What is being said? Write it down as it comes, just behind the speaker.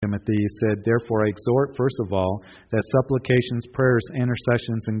Timothy, he said, "Therefore I exhort, first of all, that supplications, prayers,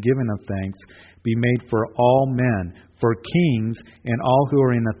 intercessions, and giving of thanks be made for all men, for kings and all who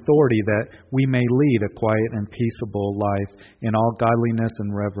are in authority, that we may lead a quiet and peaceable life in all godliness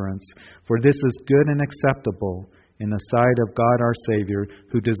and reverence. For this is good and acceptable in the sight of God our Savior,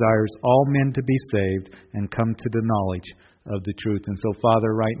 who desires all men to be saved and come to the knowledge of the truth." And so,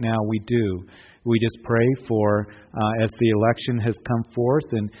 Father, right now we just pray for, as the election has come forth,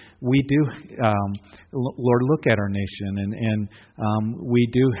 and we do, Lord, look at our nation, and we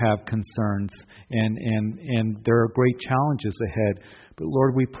do have concerns, and there are great challenges ahead. But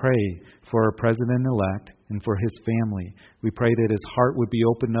Lord, we pray for our President-elect and for his family. We pray that his heart would be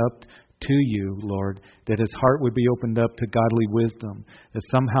opened up to you, Lord, that his heart would be opened up to godly wisdom, that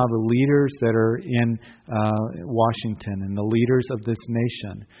somehow the leaders that are in Washington and the leaders of this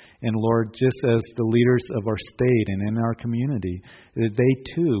nation, and Lord, just as the leaders of our state and in our community, that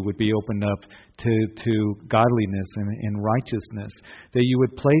they too would be opened up to godliness and righteousness, that you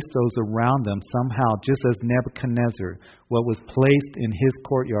would place those around them somehow, just as Nebuchadnezzar, what was placed in his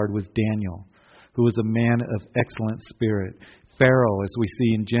courtyard was Daniel, who was a man of excellent spirit. Pharaoh, as we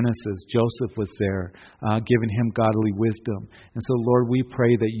see in Genesis, Joseph was there, giving him godly wisdom. And so, Lord, we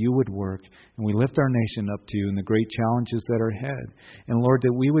pray that you would work, and we lift our nation up to you in the great challenges that are ahead. And, Lord,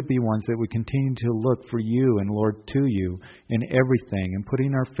 that we would be ones that would continue to look for you and, Lord, to you in everything, and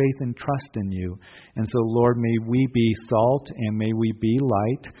putting our faith and trust in you. And so, Lord, may we be salt and may we be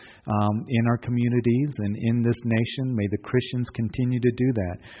light in our communities and in this nation. May the Christians continue to do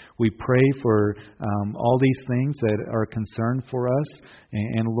that. We pray for all these things that are concerned for us,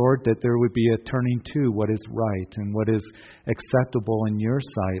 and Lord, that there would be a turning to what is right and what is acceptable in your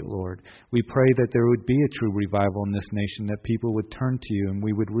sight, Lord. We pray that there would be a true revival in this nation, that people would turn to you and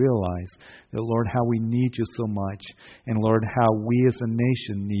we would realize that, Lord, how we need you so much, and Lord, how we as a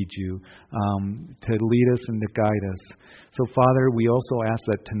nation need you to lead us and to guide us. So, Father, we also ask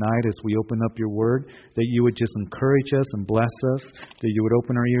that tonight as we open up your word, that you would just encourage us and bless us, that you would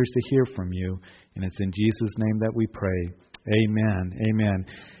open our ears to hear from you. And it's in Jesus' name that we pray. Amen. Amen.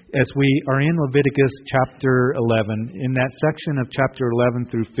 As we are in Leviticus chapter 11, in that section of chapter 11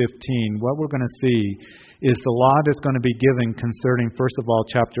 through 15, what we're going to see is the law that's going to be given concerning, first of all,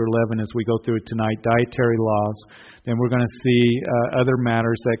 chapter 11 as we go through it tonight, dietary laws. Then we're going to see other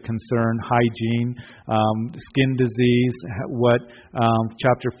matters that concern hygiene, skin disease, what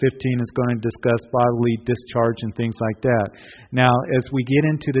chapter 15 is going to discuss, bodily discharge and things like that. Now, as we get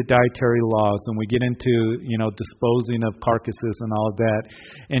into the dietary laws and we get into, disposing of carcasses and all of that,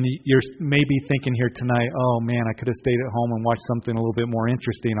 and you're maybe thinking here tonight, oh man, I could have stayed at home and watched something a little bit more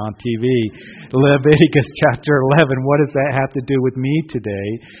interesting on TV. Leviticus chapter 11, what does that have to do with me today?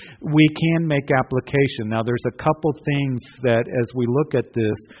 We can make application. Now, there's a couple things that as we look at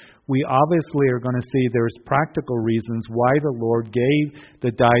this, we obviously are going to see there's practical reasons why the Lord gave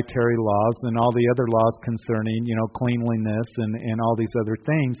the dietary laws and all the other laws concerning, cleanliness and all these other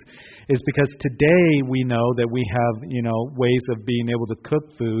things, is because today we know that we have, ways of being able to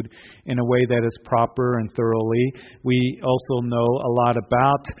cook food in a way that is proper and thoroughly. We also know a lot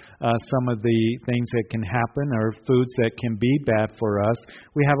about some of the things that can happen or foods that can be bad for us.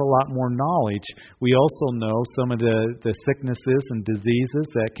 We have a lot more knowledge. We also know some of the sicknesses and diseases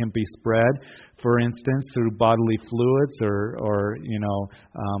that can be spread, for instance, through bodily fluids or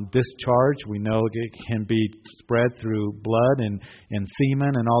discharge. We know it can be spread through blood and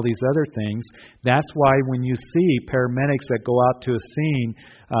semen and all these other things. That's why when you see paramedics that go out to a scene,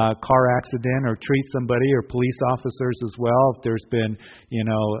 car accident, or treat somebody, or police officers as well, if there's been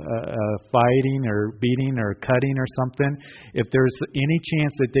fighting or beating or cutting or something, if there's any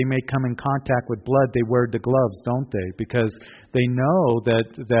chance that they may come in contact with blood, they wear the gloves, don't they? Because they know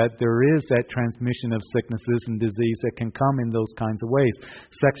that there is that transmission of sicknesses and disease that can come in those kinds of ways.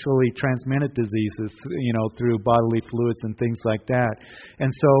 Sexually transmitted diseases, through bodily fluids and things like that.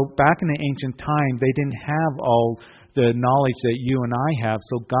 And so back in the ancient time, they didn't have all the knowledge that you and I have.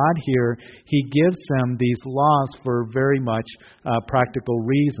 So God here, He gives them these laws for very much practical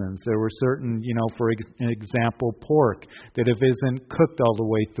reasons. There were certain, for example, pork, that if it isn't cooked all the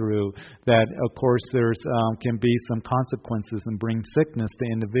way through, that of course there's can be some consequences and bring sickness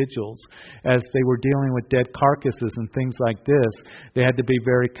to individuals. As they were dealing with dead carcasses and things like this, they had to be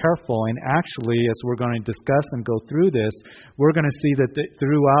very careful. And actually, as we're going to discuss and go through this, we're going to see that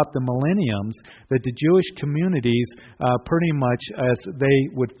throughout the millenniums, that the Jewish communities pretty much, as they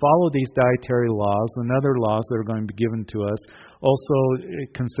would follow these dietary laws and other laws that are going to be given to us, also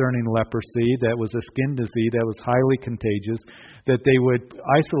concerning leprosy, that was a skin disease that was highly contagious, that they would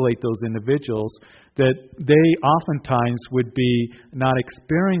isolate those individuals. that they oftentimes would be not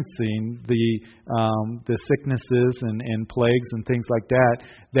experiencing the sicknesses and plagues and things like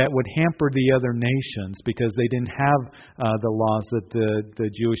that would hamper the other nations because they didn't have the laws that the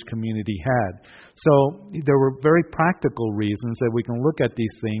Jewish community had. So there were very practical reasons that we can look at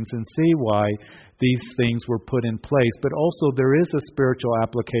these things and see why these things were put in place. But also there is a spiritual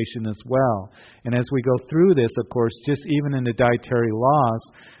application as well. And as we go through this, of course, just even in the dietary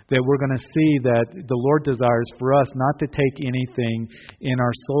laws, that we're going to see that the Lord desires for us not to take anything in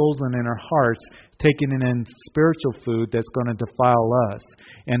our souls and in our hearts, taking it in spiritual food that's going to defile us.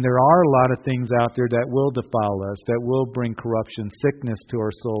 And there are a lot of things out there that will defile us, that will bring corruption, sickness to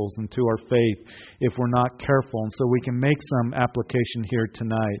our souls and to our faith if we're not careful. And so we can make some application here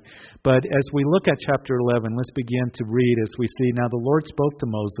tonight. But as we look at chapter 11, let's begin to read as we see, "Now the Lord spoke to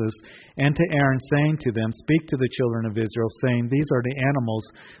Moses and to Aaron, saying to them, Speak to the children of Israel, saying, These are the animals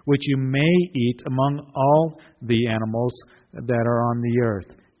which you may eat among all the animals that are on the earth.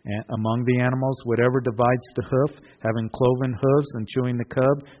 And among the animals, whatever divides the hoof, having cloven hooves and chewing the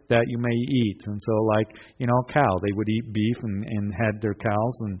cud, that you may eat." And so, cow, they would eat beef and had their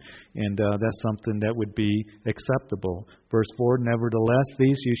cows, and that's something that would be acceptable. Verse 4, "Nevertheless,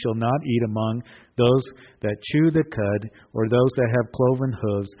 these you shall not eat among those that chew the cud, or those that have cloven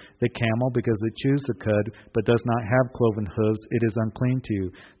hooves. The camel, because it chews the cud, but does not have cloven hooves, it is unclean to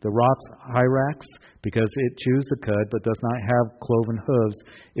you. The hyrax, because it chews the cud, but does not have cloven hooves,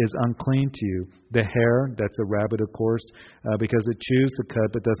 is unclean to you. The hare," that's a rabbit, of course, "because it chews the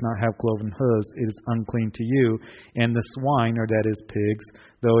cud, but does not have cloven hooves, it is unclean to you. And the swine," or that is pigs,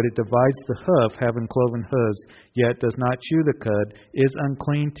 "though it divides the hoof, having cloven hooves, yet does not chew the cud, is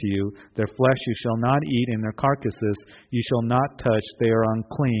unclean to you. Their flesh you shall not eat, and their carcasses you shall not touch. They are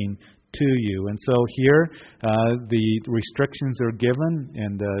unclean to you." And so here the restrictions are given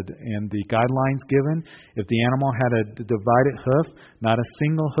and the guidelines given. If the animal had a divided hoof, not a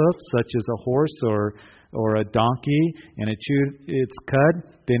single hoof, such as a horse or a donkey, and it chewed its cud,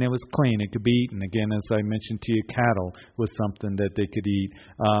 then it was clean. It could be eaten. Again, as I mentioned to you, cattle was something that they could eat.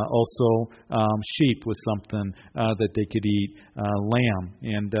 Also, sheep was something that they could eat. Lamb.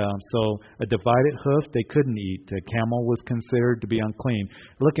 And so a divided hoof they couldn't eat. A camel was considered to be unclean.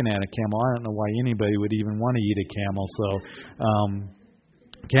 Looking at a camel, I don't know why anybody would even want to eat a camel. So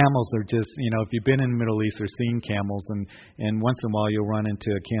camels are just, if you've been in the Middle East or seen camels, and once in a while you'll run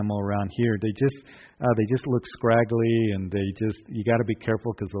into a camel around here, they just look scraggly, and you got to be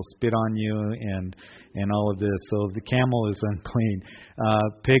careful because they'll spit on you and all of this. So the camel is unclean.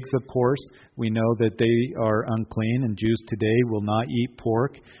 Pigs, of course, we know that they are unclean, and Jews today will not eat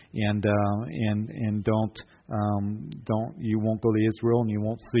pork, and you won't go to Israel and you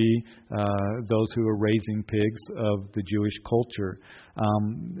won't see those who are raising pigs of the Jewish culture.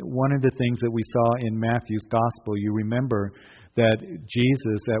 One of the things that we saw in Matthew's gospel, you remember that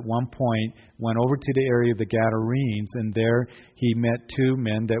Jesus at one point went over to the area of the Gadarenes, and there he met two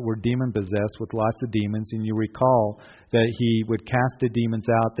men that were demon-possessed with lots of demons. And you recall that he would cast the demons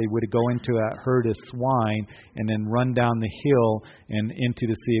out. They would go into a herd of swine and then run down the hill and into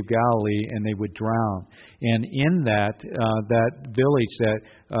the Sea of Galilee, and they would drown. And in that village that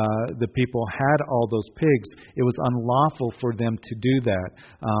the people had all those pigs, it was unlawful for them to do that.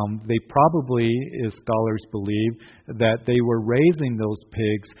 They probably, as scholars believe, that they were raising those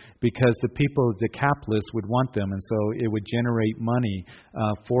pigs because the people of Decapolis would want them, and so it would generate money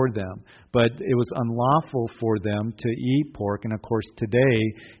for them. But it was unlawful for them to eat pork. And of course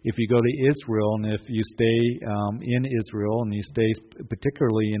today, if you go to Israel, and if you stay in Israel, and you stay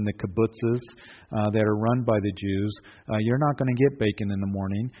particularly in the kibbutzes that are run by the Jews, you're not going to get bacon in the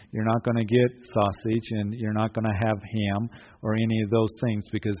morning, you're not going to get sausage, and you're not going to have ham or any of those things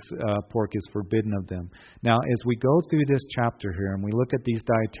because pork is forbidden of them. Now, as we go through this chapter here and we look at these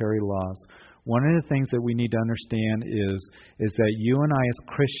dietary laws, one of the things that we need to understand is that you and I as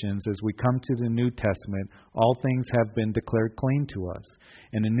Christians, as we come to the New Testament, all things have been declared clean to us.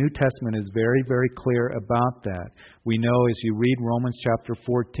 And the New Testament is very, very clear about that. We know as you read Romans chapter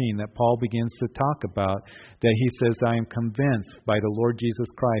 14 that Paul begins to talk about that he says, "I am convinced by the Lord Jesus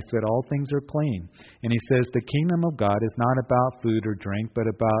Christ that all things are clean." And he says the kingdom of God is not about food or drink, but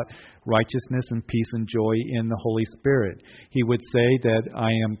about righteousness and peace and joy in the Holy Spirit. He would say that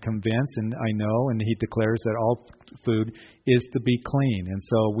I am convinced and I know, and he declares that all food is to be clean. And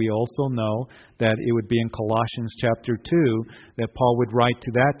so we also know that it would be in Colossians chapter 2 that Paul would write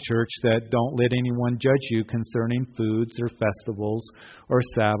to that church that don't let anyone judge you concerning foods or festivals or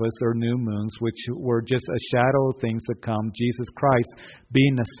Sabbaths or new moons, which were just a shadow of things to come. Jesus Christ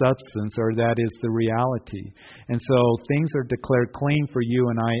being the substance, or that is the reality. And so things are declared clean for you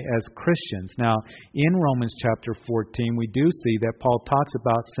and I as Christians. Now, in Romans chapter 14, we do see that Paul talks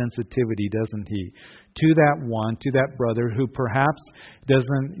about sensitivity, doesn't he? To that brother who perhaps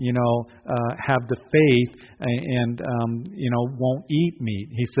doesn't, have the faith and won't eat meat.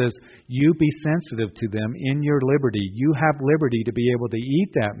 He says, you be sensitive to them in your liberty. You have liberty to be able to eat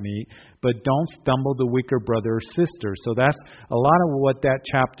that meat, but don't stumble the weaker brother or sister. So that's a lot of what that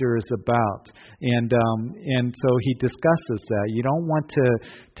chapter is about. And so he discusses that. You don't want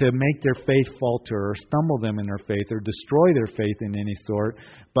to make their faith falter or stumble them in their faith or destroy their faith in any sort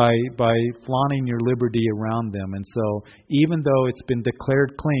by flaunting your liberty around them. And so even though it's been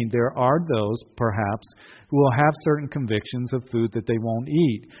declared clean, there are those, perhaps, who will have certain convictions of food that they won't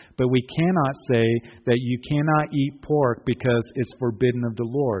eat. But we cannot say that you cannot eat pork because it's forbidden of the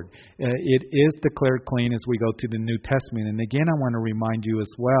Lord. It is declared clean as we go to the New Testament. And again, I want to remind you as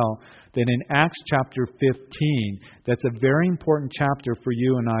well that in Acts chapter 15, that's a very important chapter for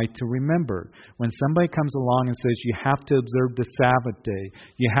you and I to remember. When somebody comes along and says you have to observe the Sabbath day,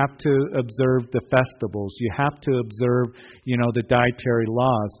 you have to observe the festivals, you have to observe, the dietary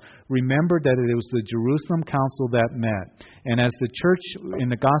laws, remember that it was the Jerusalem Council that met. And as the church in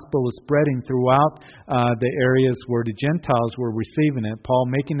the gospel was spreading throughout the areas where the Gentiles were receiving it, Paul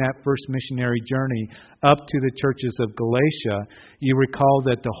making that first missionary journey up to the churches of Galatia, you recall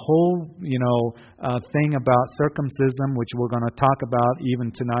that the whole, thing about circumcision, which we're going to talk about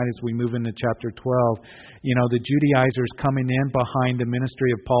even tonight as we move into chapter 12, the Judaizers coming in behind the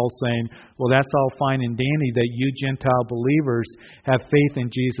ministry of Paul saying, well, that's all fine and dandy that you Gentile believers have faith in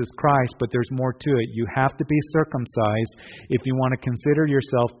Jesus Christ, but there's more to it. You have to be circumcised if you want to consider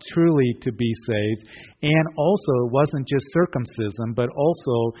yourself truly to be saved. And also, it wasn't just circumcision, but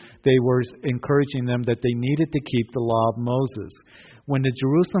also they were encouraging them that they needed to keep the law of Moses. When the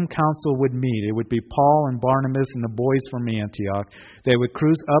Jerusalem Council would meet, it would be Paul and Barnabas and the boys from Antioch. They would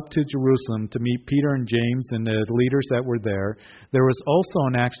cruise up to Jerusalem to meet Peter and James and the leaders that were there. There was also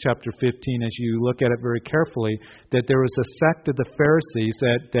in Acts chapter 15, as you look at it very carefully, that there was a sect of the Pharisees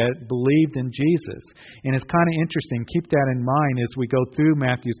that believed in Jesus. And it's kind of interesting. Keep that in mind as we go through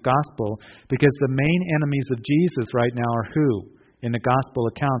Matthew's gospel, because the main enemies of Jesus right now are who? In the gospel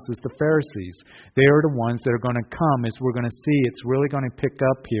accounts is the Pharisees. They are the ones that are going to come, as we're going to see. It's really going to pick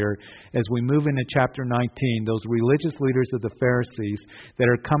up here as we move into chapter 19. Those religious leaders of the Pharisees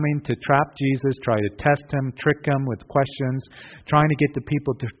that are coming to trap Jesus, try to test him, trick him with questions, trying to get the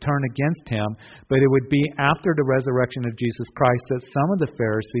people to turn against him. But it would be after the resurrection of Jesus Christ that some of the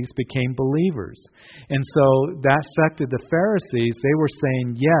Pharisees became believers. And so that sect of the Pharisees, they were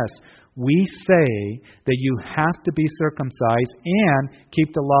saying, yes, we say that you have to be circumcised and keep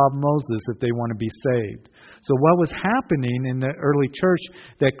the law of Moses if they want to be saved. So what was happening in the early church,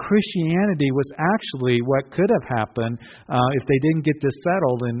 that Christianity was actually what could have happened if they didn't get this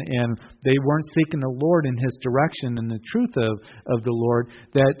settled and they weren't seeking the Lord in His direction and the truth of the Lord,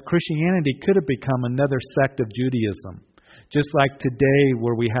 that Christianity could have become another sect of Judaism. Just like today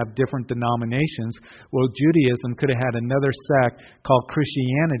where we have different denominations, well, Judaism could have had another sect called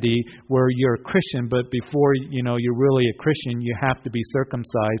Christianity where you're a Christian, but before you're really a Christian, you have to be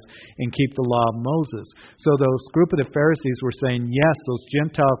circumcised and keep the law of Moses. So those group of the Pharisees were saying, yes, those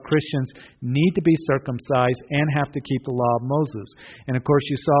Gentile Christians need to be circumcised and have to keep the law of Moses. And of course,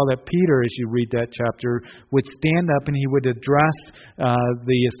 you saw that Peter, as you read that chapter, would stand up and he would address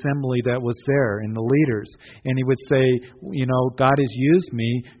the assembly that was there and the leaders. And he would say, God has used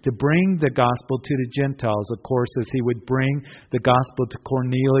me to bring the gospel to the Gentiles. Of course, as he would bring the gospel to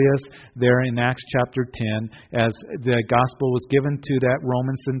Cornelius there in Acts chapter 10, as the gospel was given to that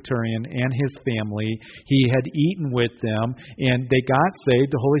Roman centurion and his family. He had eaten with them and they got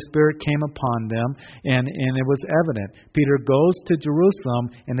saved. The Holy Spirit came upon them and it was evident. Peter goes to Jerusalem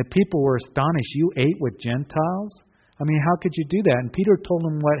and the people were astonished. You ate with Gentiles? I mean, how could you do that? And Peter told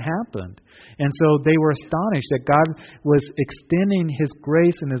them what happened. And so they were astonished that God was extending His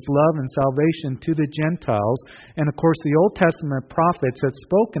grace and His love and salvation to the Gentiles. And of course, the Old Testament prophets had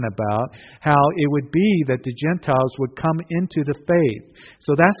spoken about how it would be that the Gentiles would come into the faith.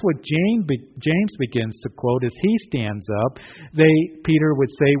 So that's what James begins to quote as he stands up. Peter would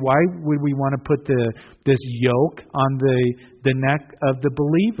say, why would we want to put this yoke on the neck of the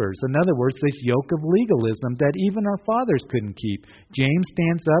believers? In other words, this yoke of legalism that even our fathers couldn't keep. James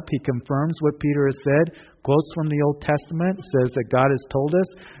stands up, he confirms what Peter has said. quotes from the Old Testament. It says that God has told us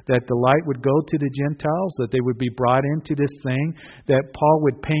that the light would go to the Gentiles, that they would be brought into this thing that Paul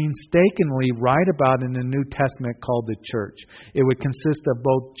would painstakingly write about in the New Testament called the church. It would consist of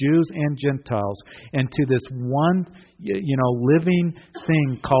both Jews and Gentiles, and to this one living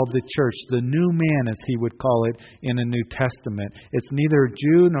thing called the church, the new man, as he would call it in the New Testament. It's neither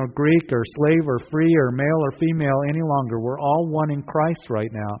Jew nor Greek or slave or free or male or female any longer. We're all one in Christ right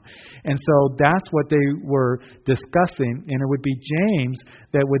now. And so that's what they were discussing, and it would be James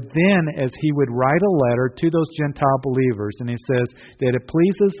that would then, as he would write a letter to those Gentile believers, and he says that it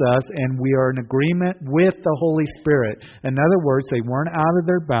pleases us and we are in agreement with the Holy Spirit. In other words, they weren't out of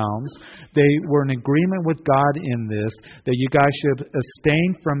their bounds. They were in agreement with God in this, that you guys should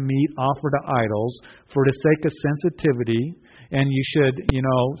abstain from meat offered to idols for the sake of sensitivity, and you should,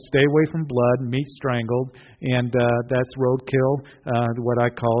 stay away from blood, meat strangled, and that's roadkill, what I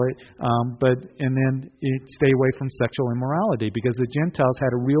call it. And then stay away from sexual immorality, because the Gentiles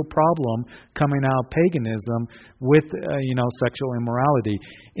had a real problem coming out of paganism with, sexual immorality.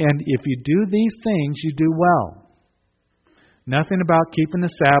 And if you do these things, you do well. Nothing about keeping the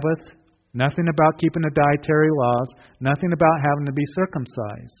Sabbath. Nothing about keeping the dietary laws. Nothing about having to be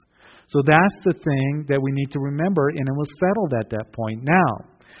circumcised. So that's the thing that we need to remember, and it was settled at that point. Now,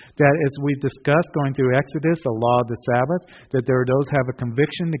 that as we discussed going through Exodus, the law of the Sabbath, that there are those who have a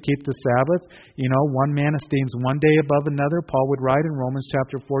conviction to keep the Sabbath. One man esteems one day above another. Paul would write in Romans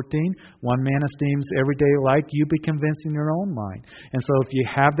chapter 14, one man esteems every day alike. You be convinced in your own mind. And so if you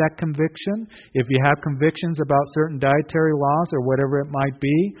have that conviction, if you have convictions about certain dietary laws or whatever it might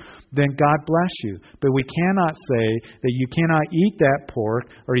be, then God bless you. But we cannot say that you cannot eat that pork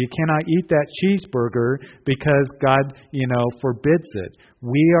or you cannot eat that cheeseburger because God, forbids it.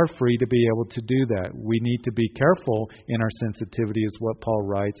 We are free to be able to do that. We need to be careful in our sensitivity, is what Paul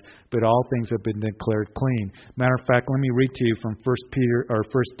writes, but all things have been declared clean. Matter of fact, let me read to you from 1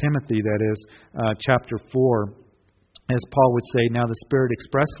 Timothy, that is, chapter 4. As Paul would say, now the Spirit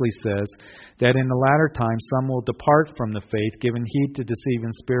expressly says that in the latter times some will depart from the faith, giving heed to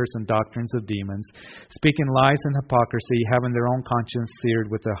deceiving spirits and doctrines of demons, speaking lies and hypocrisy, having their own conscience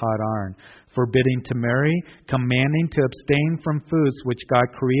seared with a hot iron, forbidding to marry, commanding to abstain from foods which God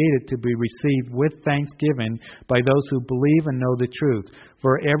created to be received with thanksgiving by those who believe and know the truth.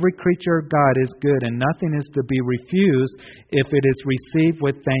 For every creature of God is good, and nothing is to be refused if it is received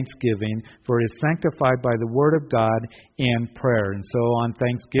with thanksgiving, for it is sanctified by the word of God and prayer. And so on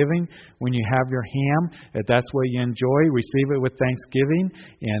Thanksgiving, when you have your ham, if that's what you enjoy, receive it with thanksgiving,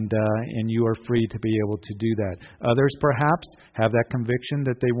 and you are free to be able to do that. Others perhaps have that conviction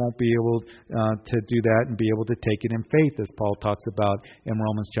that they won't be able to do that and be able to take it in faith, as Paul talks about in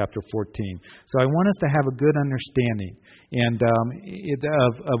Romans chapter 14. So I want us to have a good understanding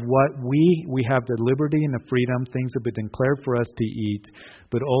of what we have the liberty and the freedom, things have been declared for us to eat,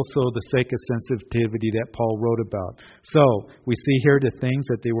 but also the sake of sensitivity that Paul wrote about. So we see here the things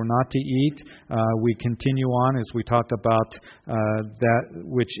that they were not to eat. We continue on as we talk about that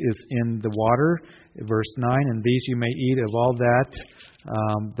which is in the water. Verse 9, and these you may eat of all that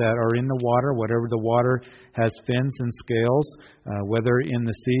are in the water, whatever the water has fins and scales, whether in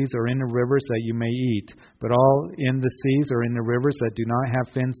the seas or in the rivers, that you may eat. But all in the seas or in the rivers that do not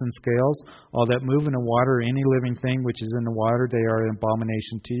have fins and scales, all that move in the water, any living thing which is in the water, they are an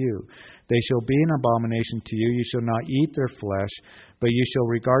abomination to you. They shall be an abomination to you. You shall not eat their flesh, but you shall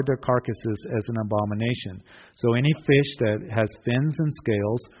regard their carcasses as an abomination. So any fish that has fins and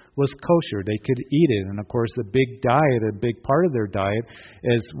scales was kosher. They could eat it. And of course, a big part of their diet,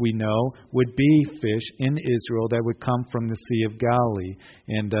 as we know, would be fish in Israel that would come from the Sea of Galilee.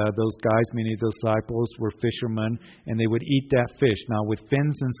 And those guys, many of those disciples, were fishermen, and they would eat that fish. Now, with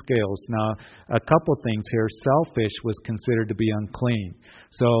fins and scales. Now, a couple things here. Shellfish was considered to be unclean.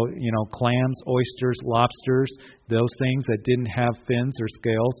 So, clams, oysters, lobsters, those things that didn't have fins or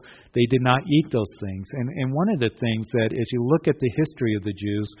scales, they did not eat those things. And one of the things that, as you look at the history of the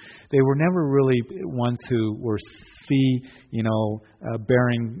Jews, they were never really ones who were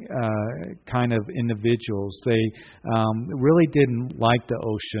bearing kind of individuals. They really didn't like the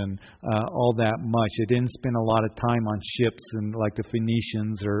ocean all that much. They didn't spend a lot of time on ships, and like the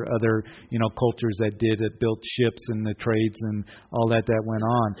Phoenicians or other cultures that built ships and the trades and all that went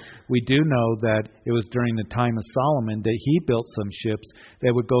on. We do know that it was during the time of Solomon that he built some ships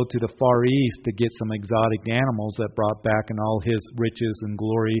that would go to to the Far East to get some exotic animals that brought back in all his riches and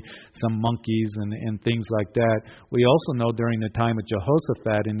glory, some monkeys and things like that. We also know during the time of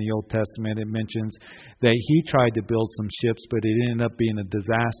Jehoshaphat in the Old Testament, it mentions that he tried to build some ships, but it ended up being a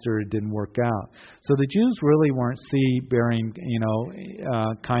disaster. It didn't work out. So the Jews really weren't sea-bearing,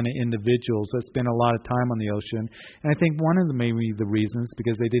 kind of individuals that spent a lot of time on the ocean. And I think one of the maybe the reasons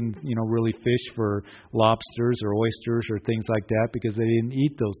because they didn't, really fish for lobsters or oysters or things like that because they didn't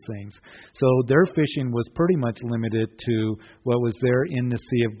eat those things. So their fishing was pretty much limited to what was there in the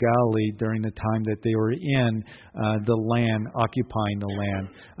Sea of Galilee during the time that they were in the land, occupying the land.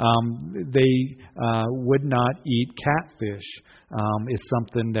 They would not eat catfish. Is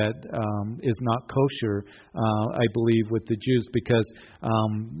something that is not kosher, I believe, with the Jews because,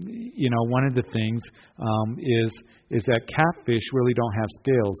 one of the things is that catfish really don't have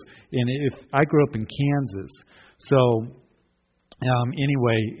scales. And if I grew up in Kansas, so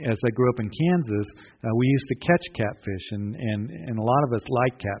anyway, as I grew up in Kansas, we used to catch catfish, and a lot of us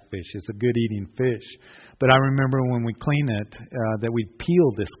like catfish. It's a good eating fish. But I remember when we clean it, that we'd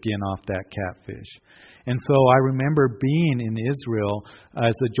peel the skin off that catfish. And so I remember being in Israel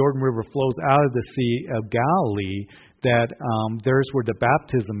as the Jordan River flows out of the Sea of Galilee, that there's where the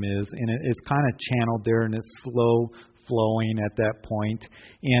baptism is, and it's kind of channeled there, and it's slow flowing at that point.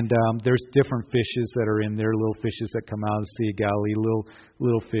 And there's different fishes that are in there, little fishes that come out of the Sea of Galilee,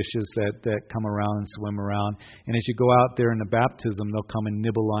 little fishes that come around and swim around. And as you go out there in the baptism, they'll come and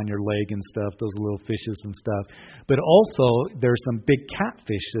nibble on your leg and stuff, those little fishes and stuff. But also, there's some big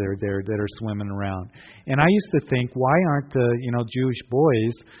catfish that are there that are swimming around. And I used to think, why aren't the Jewish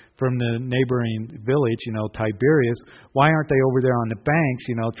boys from the neighboring village, Tiberias, why aren't they over there on the banks,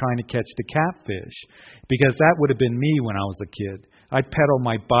 trying to catch the catfish? Because that would have been me when I was a kid. I'd pedal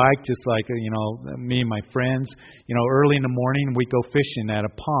my bike just like, me and my friends. Early in the morning, we'd go fishing at a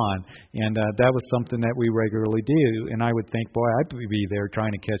pond. And that was something that we regularly do. And I would think, boy, I'd be there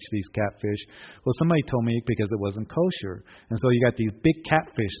trying to catch these catfish. Well, somebody told me because it wasn't kosher. And so you got these big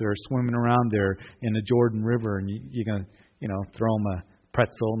catfish that are swimming around there in the Jordan River. And you're going to throw them a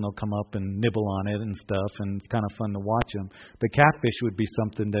pretzel and they'll come up and nibble on it and stuff, and it's kind of fun to watch them. But catfish would be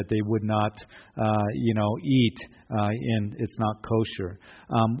something that they would not eat, and it's not kosher.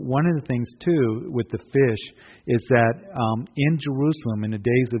 One of the things too with the fish is that in Jerusalem in the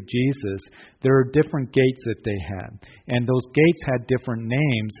days of Jesus, there are different gates that they had, and those gates had different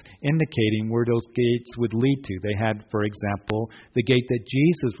names indicating where those gates would lead to. They had, for example, the gate that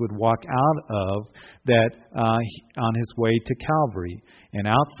Jesus would walk out of that on his way to Calvary. And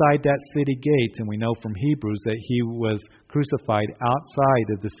outside that city gates, and we know from Hebrews that he was crucified outside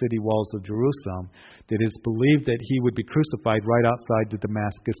of the city walls of Jerusalem, that it is believed that he would be crucified right outside the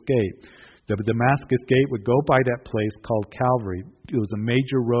Damascus gate. The Damascus gate would go by that place called Calvary. It was a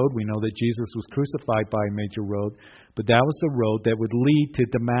major road. We know that Jesus was crucified by a major road, but that was the road that would lead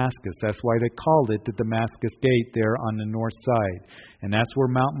to Damascus. That's why they called it the Damascus Gate there on the north side. And that's where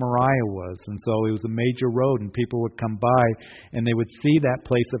Mount Moriah was. And so it was a major road, and people would come by, and they would see that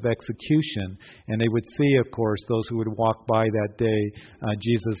place of execution. And they would see, of course, those who would walk by that day,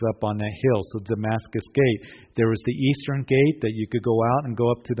 Jesus up on that hill. So Damascus Gate. There was the eastern gate that you could go out and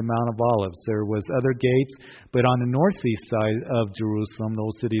go up to the Mount of Olives. There was other gates, but on the northeast side of Jerusalem, the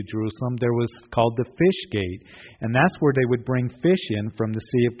old city of Jerusalem, there was called the Fish Gate. And that's where they would bring fish in from the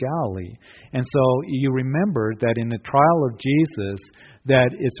Sea of Galilee. And so you remember that in the trial of Jesus,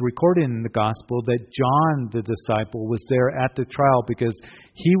 that it's recorded in the gospel that John the disciple was there at the trial because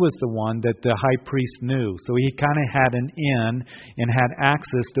he was the one that the high priest knew. So he kind of had an in and had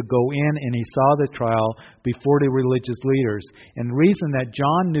access to go in, and he saw the trial before the religious leaders. And the reason that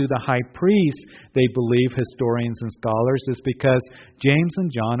John knew the high priest, they believe, historians and scholars, is because James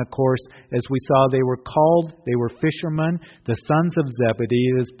and John, of course, as we saw, they were fishermen, the sons of Zebedee.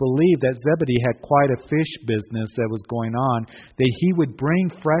 It is believed that Zebedee had quite a fish business that was going on, that he would bring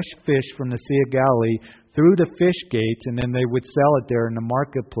fresh fish from the Sea of Galilee through the fish gates, and then they would sell it there in the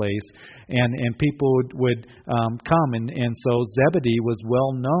marketplace, and people would come. And so Zebedee was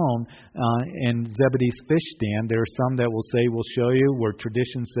well known in Zebedee's fish stand. There are some that will say, we'll show you where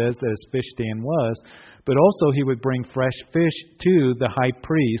tradition says that his fish stand was. But also he would bring fresh fish to the high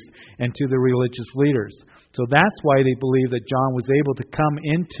priest and to the religious leaders. So that's why they believe that John was able to come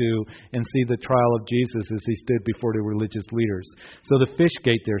into and see the trial of Jesus as he stood before the religious leaders. So the fish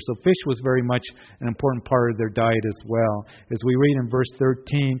gate there. So fish was very much an important important part of their diet as well. As we read in verse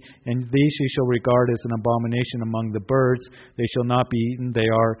 13, and these ye shall regard as an abomination among the birds. They shall not be eaten. They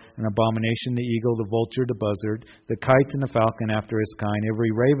are an abomination, the eagle, the vulture, the buzzard, the kite and the falcon after his kind,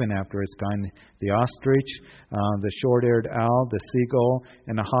 every raven after his kind, the ostrich, the short-eared owl, the seagull,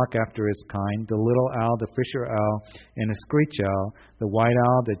 and the hawk after his kind, the little owl, the fisher owl, and the screech owl, the white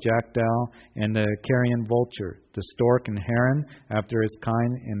owl, the jackdaw, and the carrion vulture, the stork and heron after his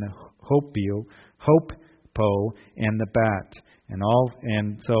kind, and the hope-poe, and the bat.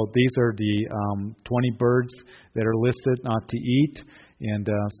 And so these are the 20 birds that are listed not to eat. And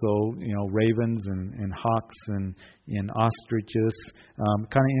so, ravens and hawks and ostriches.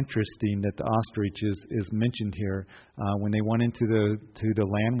 Kind of interesting that the ostrich is mentioned here. When they went into the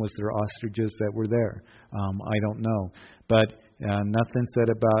land, was there ostriches that were there? I don't know. But nothing said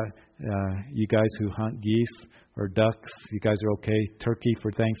about you guys who hunt geese or ducks. You guys are okay. Turkey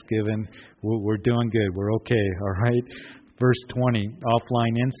for Thanksgiving. We're doing good. We're okay. All right. Verse 20, all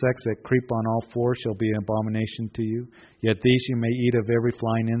flying insects that creep on all fours shall be an abomination to you. Yet these you may eat of every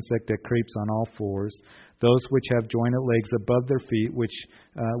flying insect that creeps on all fours, those which have jointed legs above their feet,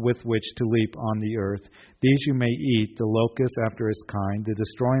 with which to leap on the earth. These you may eat, the locust after his kind, the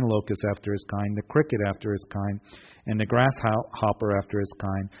destroying locust after his kind, the cricket after his kind, and the grasshopper after his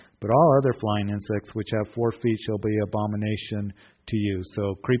kind. But all other flying insects which have 4 feet shall be abomination to you.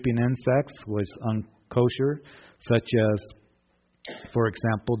 So creeping insects was unkosher, such as, for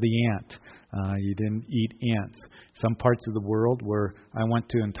example, the ant. You didn't eat ants. Some parts of the world where I went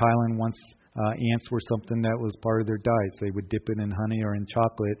to in Thailand once, ants were something that was part of their diets. They would dip it in honey or in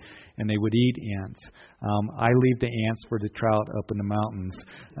chocolate, and they would eat ants. I leave the ants for the trout up in the mountains,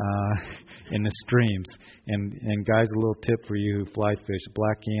 in the streams. And guys, a little tip for you who fly fish.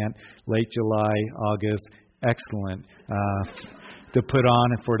 Black ant, late July, August, excellent to put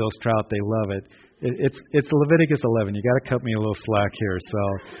on for those trout. They love it. It's Leviticus 11. You got to cut me a little slack here.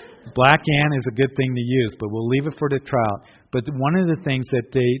 So black ant is a good thing to use, but we'll leave it for the trout. But one of the things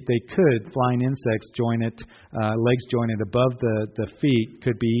that they could, flying insects legs jointed above the feet,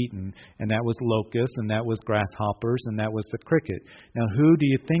 could be eaten, and that was locusts, and that was grasshoppers, and that was the cricket. Now, who do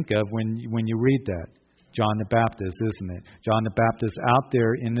you think of when you read that? John the Baptist, isn't it? John the Baptist out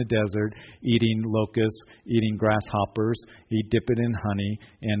there in the desert eating locusts, eating grasshoppers. He'd dip it in honey.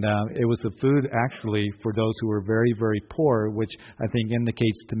 And it was a food actually for those who were very, very poor, which I think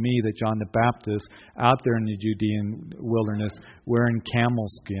indicates to me that John the Baptist out there in the Judean wilderness wearing camel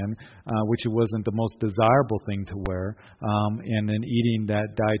skin, which wasn't the most desirable thing to wear, and then eating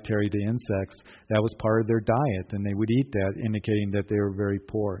that dietary, the insects, that was part of their diet. And they would eat that, indicating that they were very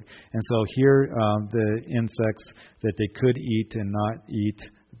poor. And so here the insects that they could eat and not eat,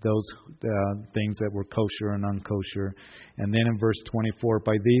 those things that were kosher and unkosher. And then in verse 24,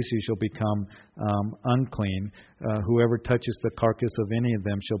 by these you shall become unclean. Whoever touches the carcass of any of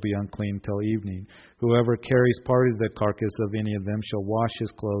them shall be unclean till evening. Whoever carries part of the carcass of any of them shall wash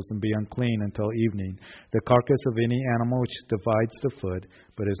his clothes and be unclean until evening. The carcass of any animal which divides the foot,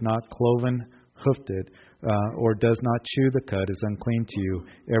 but is not cloven, hoofed it, or does not chew the cud is unclean to you.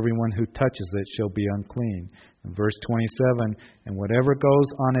 Everyone who touches it shall be unclean. In verse 27, and whatever goes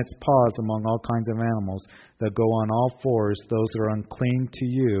on its paws among all kinds of animals that go on all fours, those are unclean to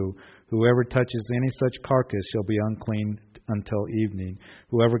you. Whoever touches any such carcass shall be unclean until evening.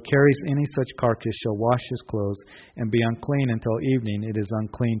 Whoever carries any such carcass shall wash his clothes and be unclean until evening. It is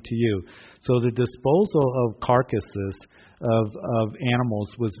unclean to you. So the disposal of carcasses of animals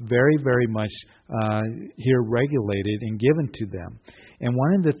was very, very much here regulated and given to them. And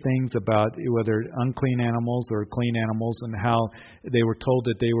one of the things about whether unclean animals or clean animals and how they were told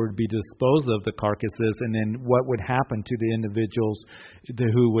that they were to be disposed of the carcasses, and then what would happen to the individuals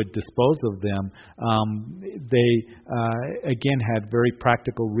who would dispose of them, they again had very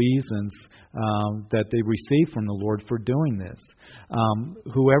practical reasons that they received from the Lord for doing this.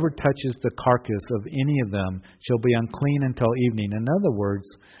 Whoever touches the carcass of any of them shall be unclean until evening. In other words,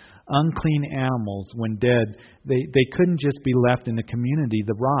 unclean animals, when dead, they couldn't just be left in the community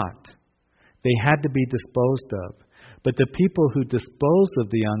to rot. They had to be disposed of. But the people who disposed of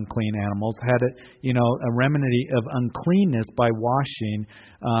the unclean animals had a remedy of uncleanness by washing,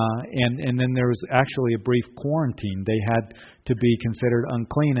 and then there was actually a brief quarantine. They had to be considered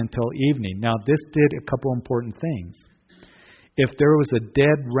unclean until evening. Now, this did a couple important things. If there was a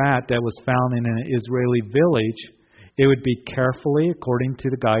dead rat that was found in an Israeli village, it would be carefully, according to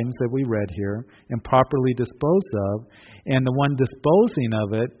the guidance that we read here, and properly disposed of. And the one disposing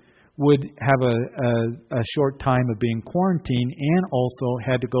of it would have a short time of being quarantined and also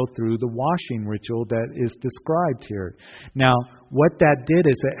had to go through the washing ritual that is described here. Now, what that did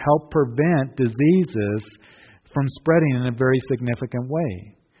is it helped prevent diseases from spreading in a very significant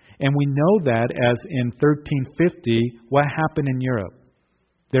way. And we know that as in 1350, what happened in Europe?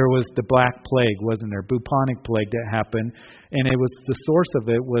 There was the Black Plague, wasn't there? Bubonic plague that happened, and it was the source of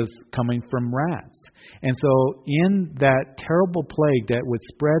it was coming from rats. And so in that terrible plague that would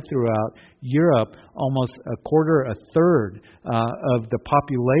spread throughout Europe, almost a quarter, a third of the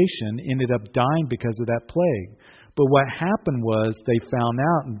population ended up dying because of that plague. But what happened was they found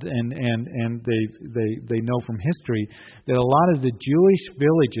out, and they know from history, that a lot of the Jewish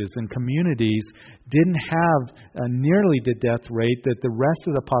villages and communities didn't have nearly the death rate that the rest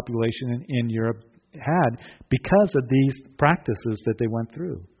of the population in Europe had because of these practices that they went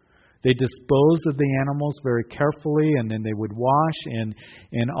through. They disposed of the animals very carefully, and then they would wash and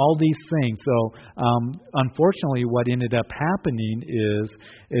all these things. So, unfortunately, what ended up happening is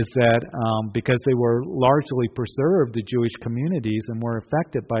that because they were largely preserved, the Jewish communities, and were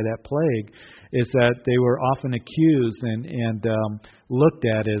affected by that plague, is that they were often accused and looked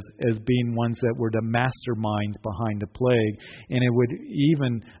at as being ones that were the masterminds behind the plague, and it would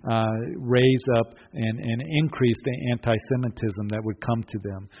even raise up and increase the anti-Semitism that would come to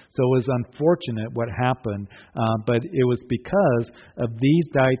them. So it was unfortunate what happened, but it was because of these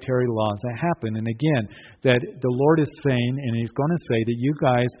dietary laws that happened. And again, that the Lord is saying, and He's going to say that you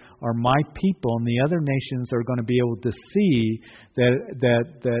guys are my people, and the other nations are going to be able to see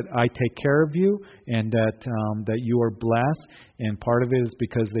that I take care of you, and that you are blessed. And part of it is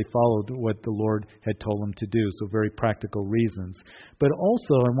because they followed what the Lord had told them to do. So very practical reasons. But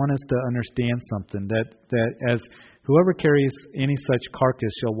also I want us to understand something, that as whoever carries any such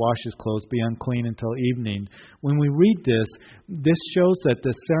carcass shall wash his clothes, be unclean until evening. When we read this shows that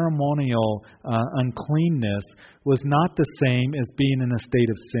the ceremonial uncleanness was not the same as being in a state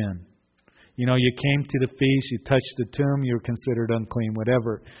of sin. You know, you came to the feast, you touched the tomb, you were considered unclean,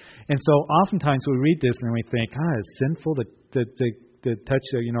 whatever. And so oftentimes we read this and we think, it's sinful to touch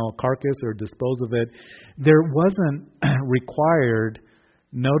a carcass or dispose of it. There wasn't required,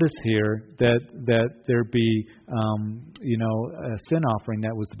 notice here, that there be a sin offering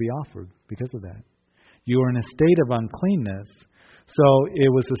that was to be offered because of that. You were in a state of uncleanness, so it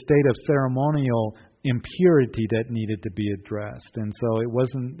was a state of ceremonial impurity that needed to be addressed. And so it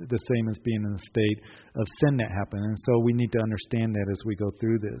wasn't the same as being in a state of sin that happened. And so we need to understand that as we go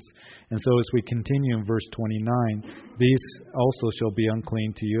through this. And so as we continue in verse 29, these also shall be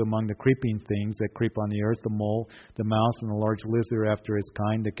unclean to you among the creeping things that creep on the earth, the mole, the mouse, and the large lizard after his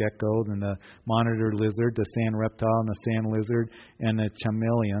kind, the gecko, and the monitor lizard, the sand reptile, and the sand lizard, and the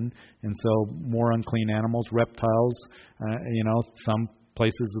chameleon. And so more unclean animals, reptiles, some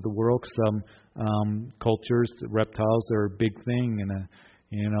places of the world, some cultures, reptiles are a big thing,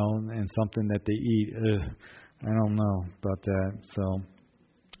 and something that they eat. I don't know about that. So,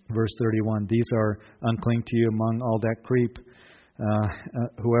 verse 31: these are unclean to you among all that creep.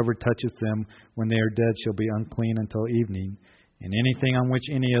 Whoever touches them when they are dead shall be unclean until evening. And anything on which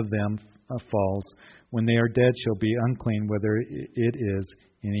any of them falls when they are dead shall be unclean, whether it is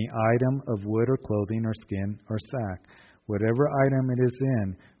any item of wood or clothing or skin or sack. Whatever item it is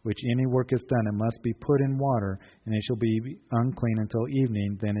in which any work is done, it must be put in water, and it shall be unclean until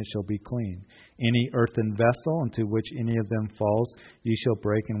evening, then it shall be clean. Any earthen vessel into which any of them falls, ye shall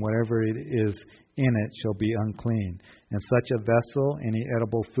break, and whatever it is in it shall be unclean. And such a vessel, any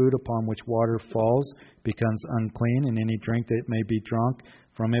edible food upon which water falls, becomes unclean, and any drink that may be drunk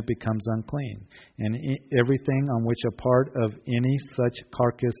from it becomes unclean. And everything on which a part of any such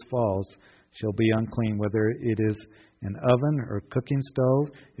carcass falls shall be unclean, whether it is an oven or cooking stove,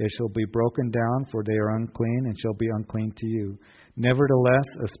 it shall be broken down, for they are unclean, and shall be unclean to you. Nevertheless,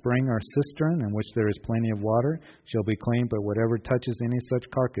 a spring or cistern in which there is plenty of water shall be clean, but whatever touches any such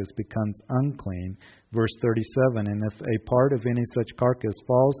carcass becomes unclean. Verse 37, and if a part of any such carcass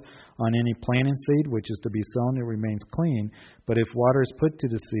falls on any planting seed which is to be sown, it remains clean. But if water is put to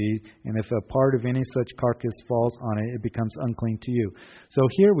the seed, and if a part of any such carcass falls on it, it becomes unclean to you. So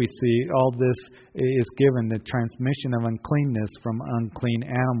here we see all this is given, the transmission of uncleanness from unclean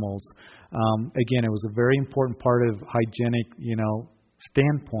animals. Again, it was a very important part of hygienic,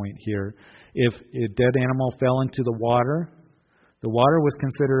 standpoint here. If a dead animal fell into the water was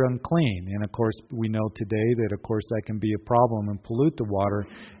considered unclean. And of course, we know today that, of course, that can be a problem and pollute the water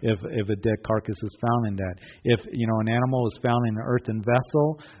if a dead carcass is found in that. If, an animal is found in an earthen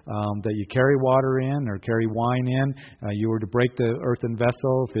vessel that you carry water in or carry wine in, you were to break the earthen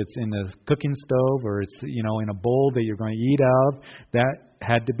vessel. If it's in a cooking stove or it's, in a bowl that you're going to eat out of, that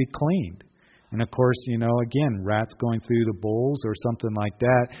had to be cleaned. And of course, again, rats going through the bowls or something like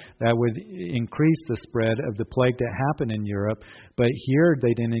that, that would increase the spread of the plague that happened in Europe. But here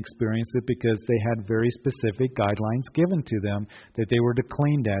they didn't experience it because they had very specific guidelines given to them that they were to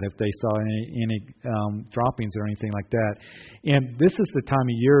clean that if they saw any droppings or anything like that. And this is the time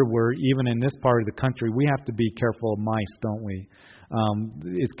of year where even in this part of the country, we have to be careful of mice, don't we?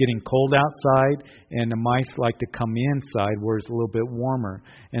 It's getting cold outside, and the mice like to come inside where it's a little bit warmer.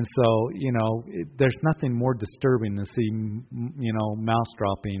 And so, there's nothing more disturbing than see, mouse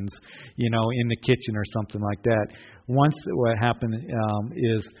droppings, in the kitchen or something like that. Once what happened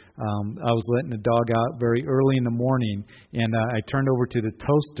is I was letting the dog out very early in the morning, and I turned over to the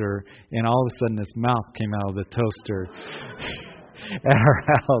toaster, and all of a sudden this mouse came out of the toaster at our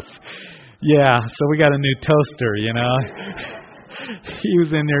house. Yeah, so we got a new toaster, He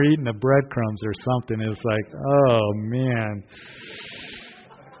was in there eating the breadcrumbs or something. It's like, oh, man.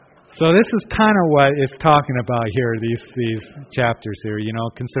 So this is kind of what it's talking about here, these chapters here,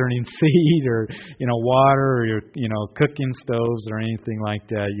 concerning seed or, water or your, cooking stoves or anything like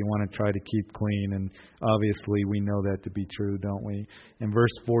that. You want to try to keep clean. And obviously we know that to be true, don't we? In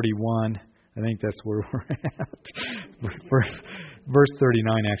verse 41, I think that's where we're at. Verse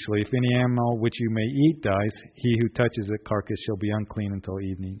 39, actually. If any animal which you may eat dies, he who touches its carcass shall be unclean until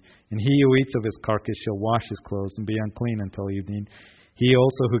evening. And he who eats of its carcass shall wash his clothes and be unclean until evening. He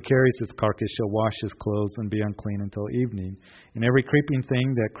also who carries its carcass shall wash his clothes and be unclean until evening. And every creeping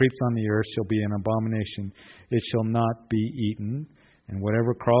thing that creeps on the earth shall be an abomination. It shall not be eaten. And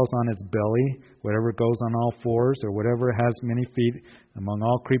whatever crawls on its belly, whatever goes on all fours, or whatever has many feet, among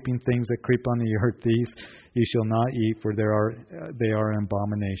all creeping things that creep on the earth, these you shall not eat, for they are an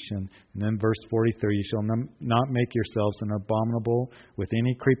abomination. And then verse 43, you shall not make yourselves an abominable with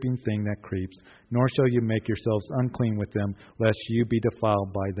any creeping thing that creeps, nor shall you make yourselves unclean with them, lest you be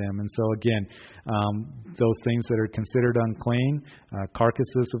defiled by them. And so again, those things that are considered unclean,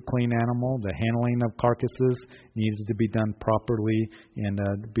 carcasses of clean animal, the handling of carcasses needed to be done properly and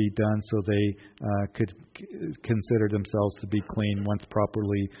be done so they could consider themselves to be clean once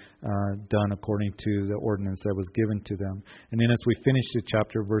properly done according to the ordinance that was given to them. And then as we finish the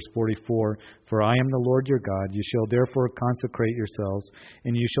chapter, verse 44, for I am the Lord your God. You shall therefore consecrate yourselves,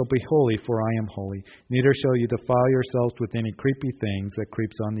 and you shall be holy, for I am holy. Neither shall you defile yourselves with any creepy things that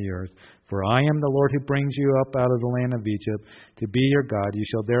creeps on the earth. For I am the Lord who brings you up out of the land of Egypt to be your God. You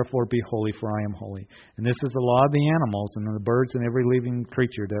shall therefore be holy, for I am holy. And this is the law of the animals and of the birds and every living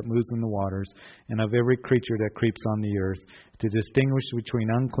creature that moves in the waters, and of every creature that creeps on the earth, to distinguish between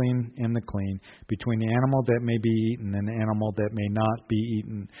unclean and the clean, between the animal that may be eaten and the animal that may not be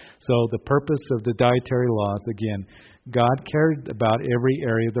eaten. So the purpose of the dietary laws, again, God cared about every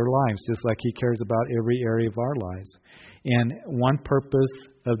area of their lives, just like He cares about every area of our lives. And one purpose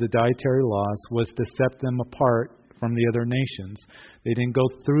of the dietary laws was to set them apart from the other nations. They didn't go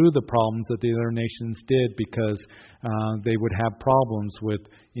through the problems that the other nations did because they would have problems with,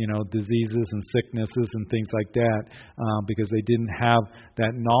 diseases and sicknesses and things like that because they didn't have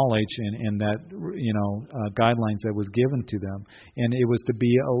that knowledge and that, guidelines that was given to them. And it was to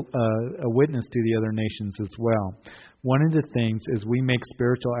be a witness to the other nations as well. One of the things is we make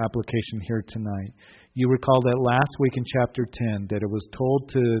spiritual application here tonight. You recall that last week in chapter 10 that it was told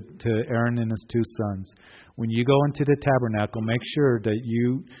to Aaron and his two sons, when you go into the tabernacle, make sure that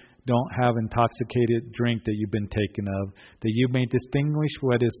you don't have intoxicated drink that you've been taken of, that you may distinguish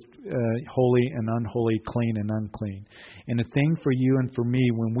what is holy and unholy, clean and unclean. And the thing for you and for me,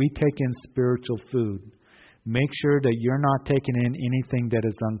 when we take in spiritual food, make sure that you're not taking in anything that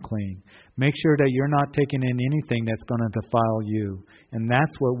is unclean. Make sure that you're not taking in anything that's going to defile you. And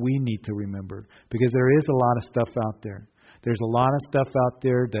that's what we need to remember, because there is a lot of stuff out there. There's a lot of stuff out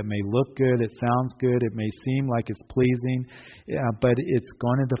there that may look good, it sounds good, it may seem like it's pleasing, but it's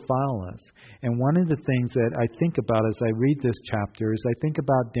going to defile us. And one of the things that I think about as I read this chapter is I think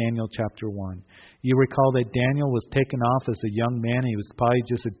about Daniel chapter 1. You recall that Daniel was taken off as a young man. He was probably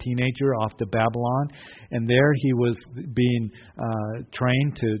just a teenager off to Babylon. And there he was being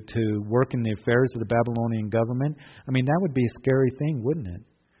trained to work in the affairs of the Babylonian government. I mean, that would be a scary thing, wouldn't it?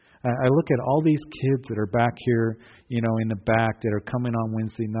 I look at all these kids that are back here, in the back that are coming on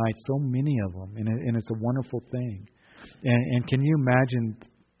Wednesday night, so many of them, and it's a wonderful thing. And can you imagine,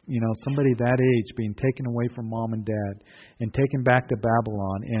 somebody that age being taken away from mom and dad and taken back to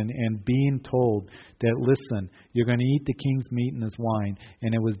Babylon and being told that, listen, you're going to eat the king's meat and his wine.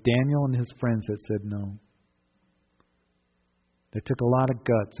 And it was Daniel and his friends that said no. It took a lot of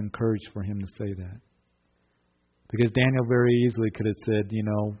guts and courage for him to say that. Because Daniel very easily could have said,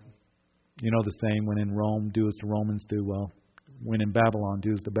 the saying, when in Rome, do as the Romans do. Well, when in Babylon,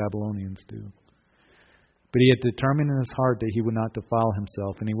 do as the Babylonians do. But he had determined in his heart that he would not defile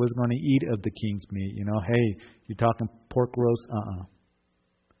himself, and he was going to eat of the king's meat. Hey, you're talking pork roast? I'm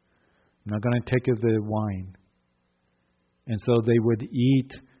not going to take of the wine. And so they would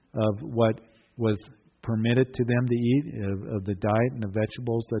eat of what was permitted to them to eat, of the diet and the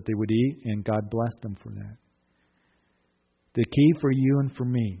vegetables that they would eat, and God blessed them for that. The key for you and for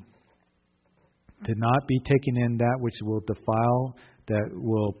me, to not be taking in that which will defile, that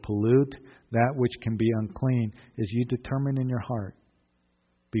will pollute, that which can be unclean, is you determine in your heart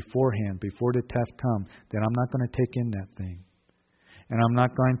beforehand, before the test comes, that I'm not going to take in that thing. And I'm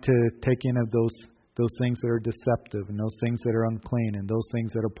not going to take in of those things that are deceptive, and those things that are unclean, and those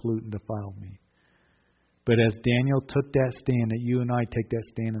things that are pollute and defile me. But as Daniel took that stand, that you and I take that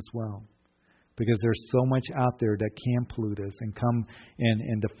stand as well. Because there's so much out there that can pollute us and come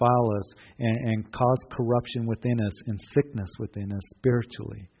and defile us and cause corruption within us and sickness within us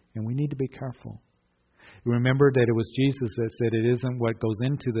spiritually. And we need to be careful. Remember that it was Jesus that said it isn't what goes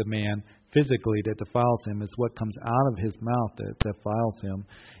into the man physically that defiles him, it's what comes out of his mouth that defiles him.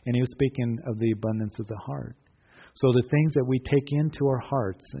 And he was speaking of the abundance of the heart. So the things that we take into our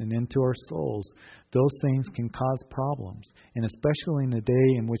hearts and into our souls, those things can cause problems. And especially in the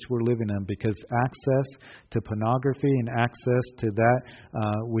day in which we're living in, because access to pornography and access to that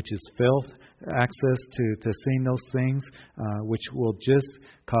which is filth, access to seeing those things, which will just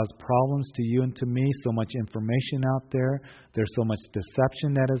cause problems to you and to me. So much information out there. There's so much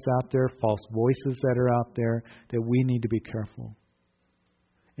deception that is out there, false voices that are out there, that we need to be careful.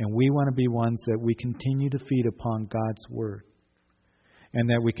 And we want to be ones that we continue to feed upon God's Word. And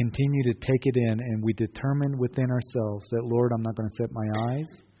that we continue to take it in and we determine within ourselves that, Lord, I'm not going to set my eyes,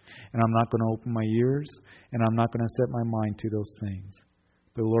 and I'm not going to open my ears, and I'm not going to set my mind to those things.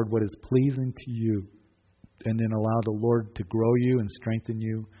 But Lord, what is pleasing to you, and then allow the Lord to grow you and strengthen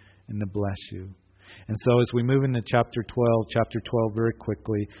you and to bless you. And so as we move into chapter 12 very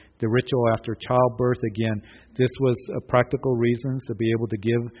quickly, the ritual after childbirth, again, this was practical reasons to be able to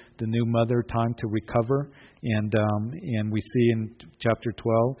give the new mother time to recover. And we see in chapter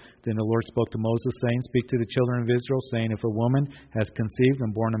 12, then the Lord spoke to Moses, saying, Speak to the children of Israel, saying, If a woman has conceived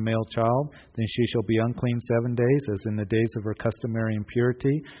and born a male child, then she shall be unclean 7 days, as in the days of her customary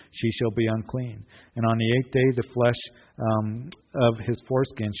impurity, she shall be unclean. And on the 8th day the flesh of his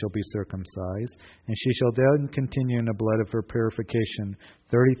foreskin shall be circumcised, and she shall then continue in the blood of her purification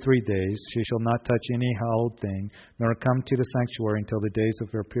 33 days. She shall not touch any hallowed thing, nor come to the sanctuary until the days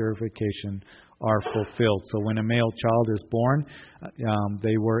of her purification are fulfilled. So when a male child is born,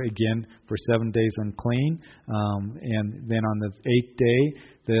 they were again for 7 days unclean. And then on the 8th day,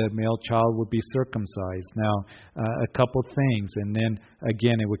 the male child would be circumcised. Now, a couple things. And then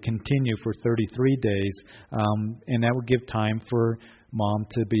again, it would continue for 33 days. And that would give time for mom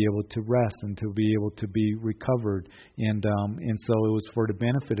to be able to rest and to be able to be recovered. And so it was for the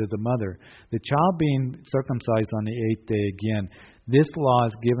benefit of the mother. The child being circumcised on the 8th day again, this law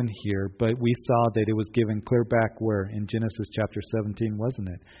is given here, but we saw that it was given clear back where? In Genesis chapter 17, wasn't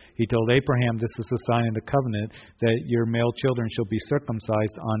it? He told Abraham, this is a sign of the covenant, that your male children shall be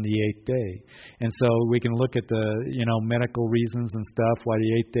circumcised on the 8th day. And so we can look at the, medical reasons and stuff, why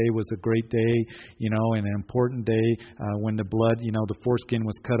the 8th day was a great day, and an important day, when the blood, the foreskin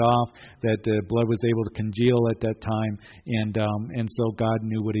was cut off, that the blood was able to congeal at that time. And so God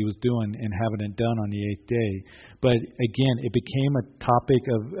knew what he was doing and having it done on the 8th day. But again, it became a topic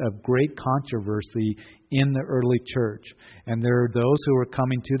of great controversy in the early church. And there are those who were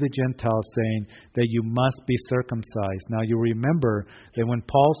coming to the Gentiles saying that you must be circumcised. Now you remember that when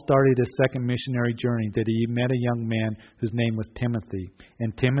Paul started his second missionary journey, that he met a young man whose name was Timothy.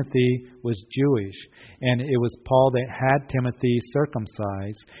 And Timothy was Jewish. And it was Paul that had Timothy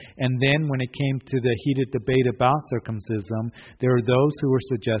circumcised. And then when it came to the heated debate about circumcision, there were those who were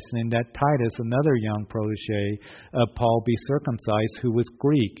suggesting that Titus, another young protege of Paul, be circumcised, who was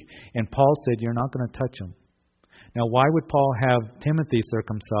Greek. And Paul said, you're not going to touch him. Now, why would Paul have Timothy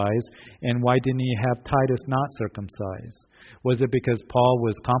circumcised, and why didn't he have Titus not circumcised? Was it because Paul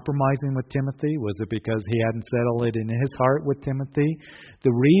was compromising with Timothy? Was it because he hadn't settled it in his heart with Timothy?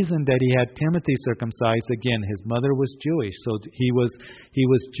 The reason that he had Timothy circumcised, again, his mother was Jewish, so he was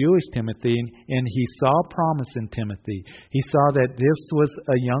Jewish, Timothy, and he saw promise in Timothy. He saw that this was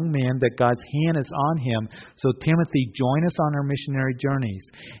a young man, that God's hand is on him. So Timothy, join us on our missionary journeys.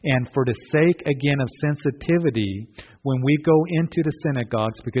 And for the sake, again, of sensitivity, when we go into the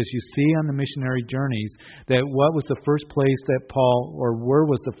synagogues, because you see on the missionary journeys that what was the first place that Paul, or where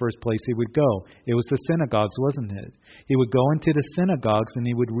was the first place he would go? It was the synagogues, wasn't it? He would go into the synagogues and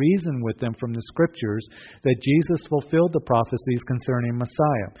he would reason with them from the Scriptures that Jesus fulfilled the prophecies concerning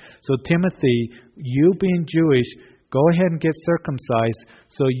Messiah. So Timothy, you being Jewish, go ahead and get circumcised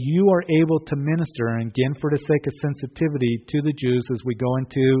so you are able to minister, and again for the sake of sensitivity to the Jews as we go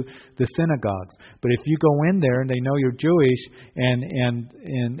into the synagogues. But if you go in there and they know you're Jewish and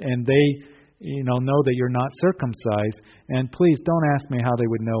they know that you're not circumcised, and please don't ask me how they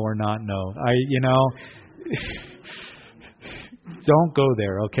would know or not know. Don't go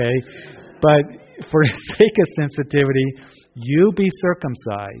there, okay? But for the sake of sensitivity, you be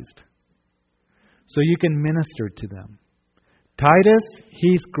circumcised so you can minister to them. Titus,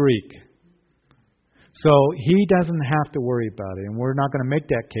 he's Greek. So he doesn't have to worry about it. And we're not going to make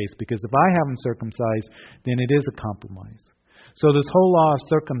that case, because if I have him circumcised, then it is a compromise. So this whole law of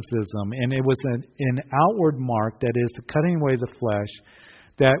circumcision, and it was an outward mark, that is, the cutting away the flesh,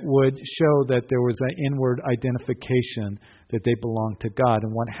 that would show that there was an inward identification that they belonged to God.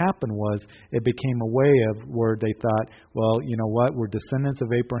 And what happened was it became a way of where they thought, well, you know what, we're descendants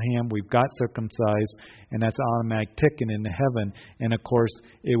of Abraham, we've got circumcised, and that's an automatic ticket into heaven. And of course,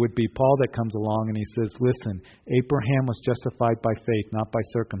 it would be Paul that comes along and he says, listen, Abraham was justified by faith, not by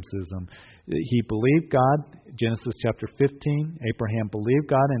circumcision. He believed God, Genesis chapter 15. Abraham believed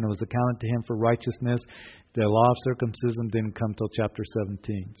God and it was accounted to him for righteousness. The law of circumcision didn't come till chapter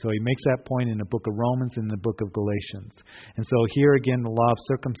 17. So he makes that point in the book of Romans and the book of Galatians. And so here again, the law of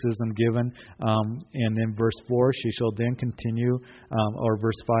circumcision given. And then verse 4, she shall then continue, or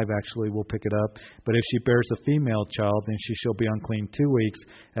verse 5 actually, we'll pick it up. But if she bears a female child, then she shall be unclean 2 weeks,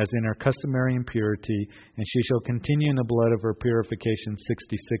 as in her customary impurity. And she shall continue in the blood of her purification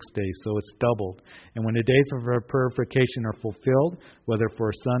 66 days. So it's doubled. And when the days of her purification are fulfilled, whether for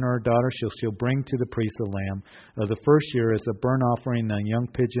a son or a daughter, she'll bring to the priest a lamb of the first year as a burnt offering, a young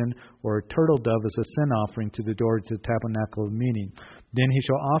pigeon, or a turtle dove as a sin offering to the door of the tabernacle of meeting. Then he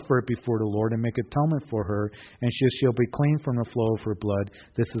shall offer it before the Lord and make atonement for her, and she shall be clean from the flow of her blood.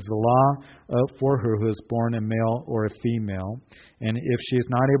 This is the law for her who is born a male or a female. And if she is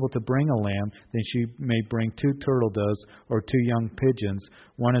not able to bring a lamb, then she may bring 2 turtle doves or 2 young pigeons.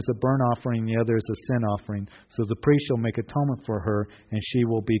 One is a burnt offering, the other is a sin offering. So the priest shall make atonement for her, and she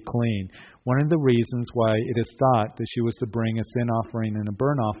will be clean. One of the reasons why it is thought that she was to bring a sin offering and a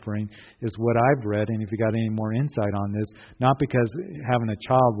burnt offering is what I've read, and if you got any more insight on this, not because having a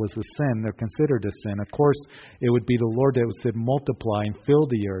child was a sin, they're considered a sin. Of course, it would be the Lord that said multiply and fill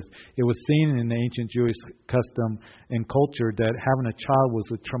the earth. It was seen in the ancient Jewish custom and culture that having a child was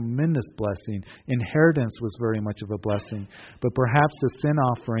a tremendous blessing. Inheritance was very much of a blessing. But perhaps the sin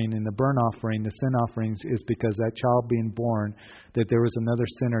offering and the burnt offering, the sin offerings, is because that child being born, that there was another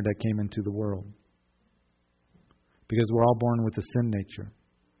sinner that came into the world. Because we're all born with a sin nature.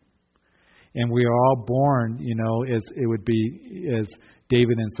 And we are all born, as it would be, as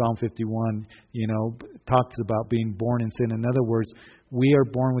David in Psalm 51, talks about being born in sin. In other words, we are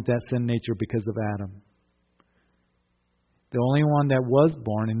born with that sin nature because of Adam. The only one that was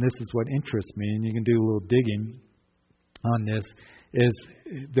born, and this is what interests me, and you can do a little digging on this, is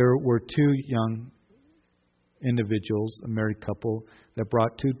there were 2 young individuals, a married couple, that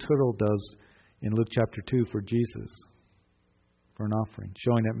brought 2 turtle doves in Luke chapter 2 for Jesus, for an offering,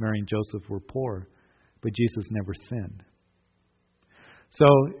 showing that Mary and Joseph were poor, but Jesus never sinned. So,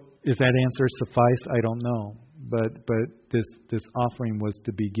 is that answer suffice? I don't know. But this offering was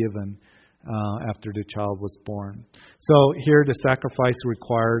to be given after the child was born. So here the sacrifice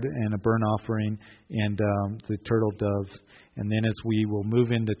required and a burnt offering and the turtle doves. And then as we will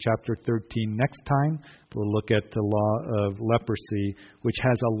move into chapter 13 next time, we'll look at the law of leprosy, which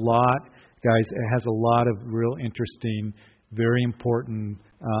has a lot, guys, it has a lot of real interesting, very important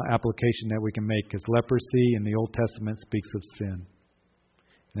application that we can make, because leprosy in the Old Testament speaks of sin.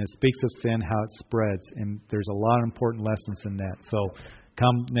 And it speaks of sin, how it spreads. And there's a lot of important lessons in that. So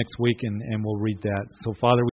come next week and we'll read that. So Father,